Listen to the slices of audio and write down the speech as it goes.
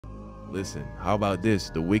Listen, how about this?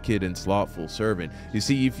 The wicked and slothful servant. You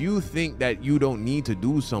see, if you think that you don't need to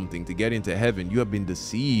do something to get into heaven, you have been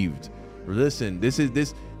deceived. Listen, this is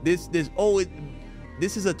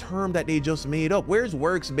a term that they just made up. Where's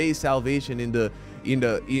works-based salvation in the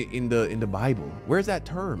Bible? Where's that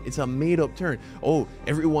term? It's a made-up term. Oh,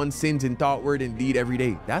 everyone sins in thought, word, and deed every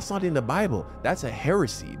day. That's not in the Bible. That's a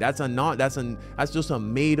heresy. That's just a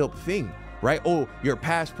made-up thing. Right? Oh, your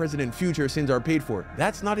past, present, and future sins are paid for.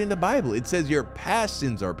 That's not in the Bible. It says your past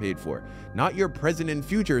sins are paid for, not your present and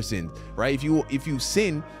future sins. Right? If you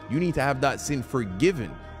sin, you need to have that sin forgiven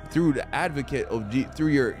through the advocate through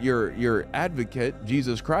your advocate,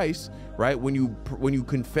 Jesus Christ. Right? When you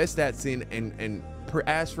confess that sin and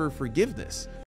ask for forgiveness.